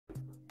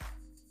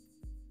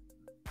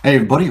Hey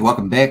everybody,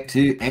 welcome back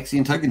to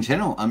Axion Token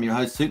Channel. I'm your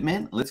host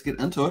Superman. Let's get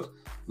into it.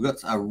 We've got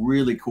a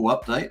really cool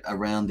update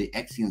around the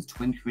Axion's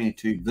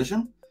 2022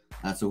 vision.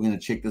 So we're going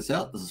to check this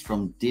out. This is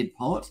from Dead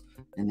Poet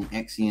and the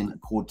Axion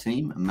core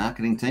team,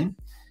 marketing team.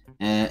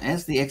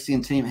 As the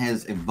Axion team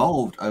has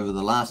evolved over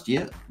the last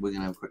year, we're going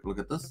to have a quick look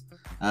at this.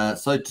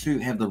 So too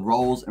have the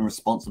roles and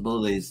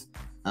responsibilities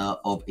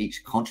of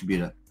each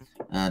contributor.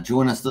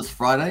 Join us this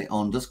Friday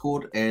on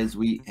Discord as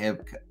we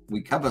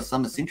cover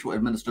some essential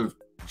administrative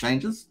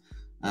changes,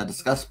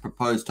 discuss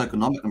proposed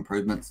tokenomic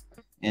improvements,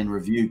 and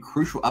review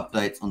crucial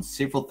updates on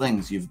several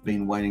things you've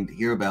been waiting to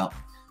hear about.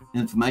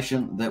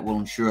 Information that will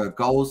ensure our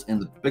goals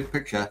and the big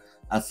picture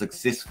are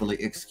successfully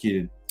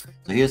executed.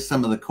 So here's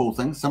some of the cool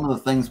things. Some of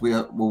the things we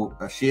will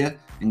share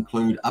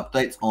include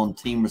updates on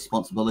team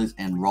responsibilities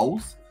and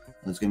roles.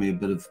 There's going to be a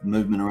bit of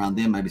movement around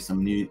there, maybe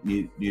some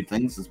new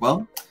things as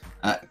well.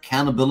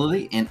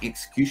 Accountability and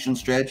execution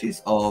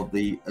strategies of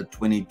the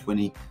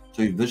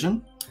 2022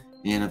 vision.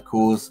 And of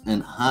course,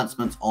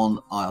 enhancements on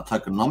our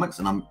tokenomics,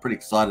 and I'm pretty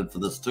excited for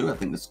this too. I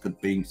think this could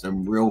be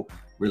some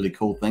really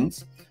cool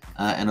things.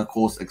 And of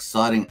course,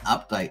 exciting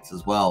updates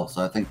as well.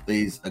 So I think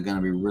these are going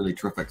to be really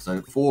terrific.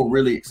 So 4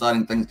 really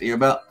exciting things to hear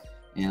about,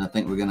 and I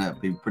think we're going to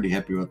be pretty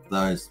happy with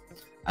those.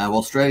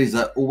 While strategies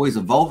are always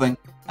evolving,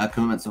 our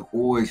commitments have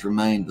always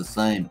remained the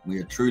same. We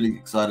are truly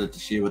excited to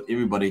share with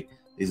everybody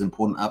these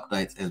important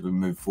updates as we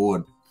move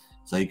forward.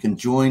 So you can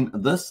join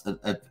this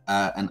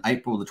in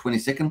April the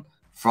 22nd,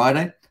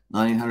 Friday,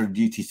 1900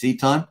 UTC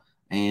time,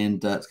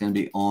 and it's going to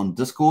be on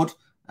Discord,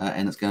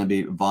 and it's going to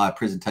be via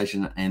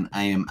presentation and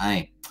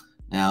AMA.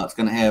 Now, it's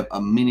going to have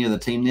many of the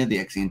team there,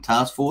 the Axion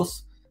Task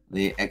Force,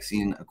 the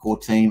Axion core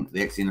team,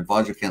 the Axion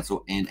Advisory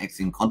Council, and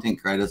Axion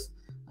content creators.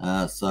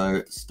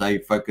 So stay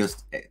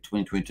focused.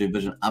 2022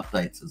 vision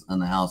updates is in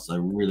the house, so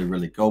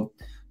really cool.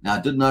 Now,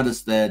 I did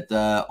notice that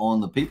on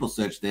the people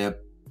search there,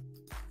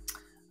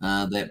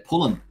 that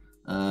Pullen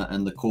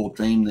and the core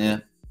team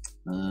there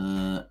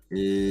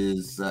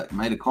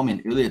made a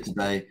comment earlier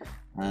today.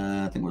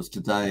 I think it was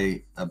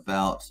today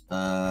about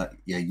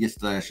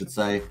yesterday I should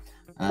say.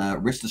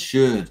 Rest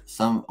assured,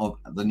 some of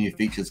the new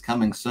features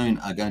coming soon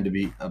are going to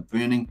be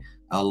burning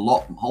a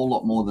whole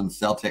lot more than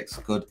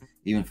Celtex could,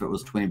 even if it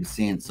was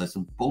 20%. So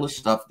some bullish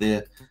stuff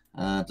there,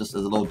 just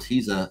as a little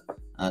teaser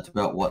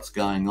about what's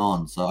going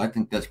on. So I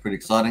think that's pretty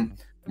exciting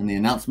in the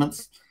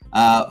announcements.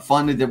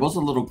 Finally, there was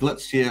a little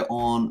glitch here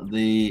on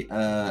the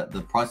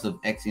price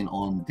of Axion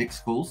on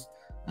DEX calls.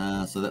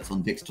 So that's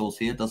on DEX tools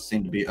here. It does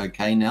seem to be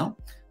okay now.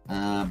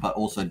 But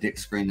also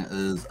DEX Screener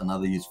is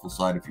another useful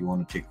site if you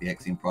want to check the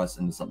Axion price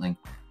into something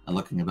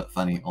looking a bit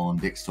funny on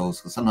DEX tools,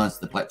 because sometimes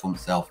the platform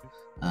itself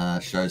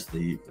shows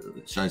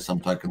some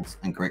tokens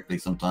incorrectly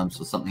sometimes,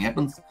 so something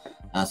happens.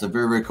 So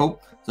very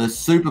cool. So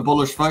super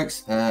bullish,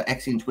 folks.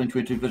 Axion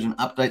 2022 vision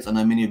updates. I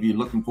know many of you are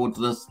looking forward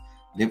to this.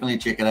 Definitely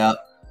check it out,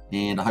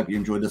 and I hope you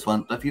enjoyed this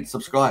one. Don't forget to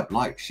subscribe,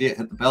 like, share,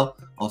 hit the bell.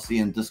 I'll see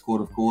you in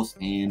Discord, of course,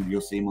 and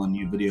you'll see more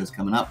new videos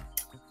coming up.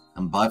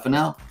 And bye for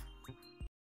now.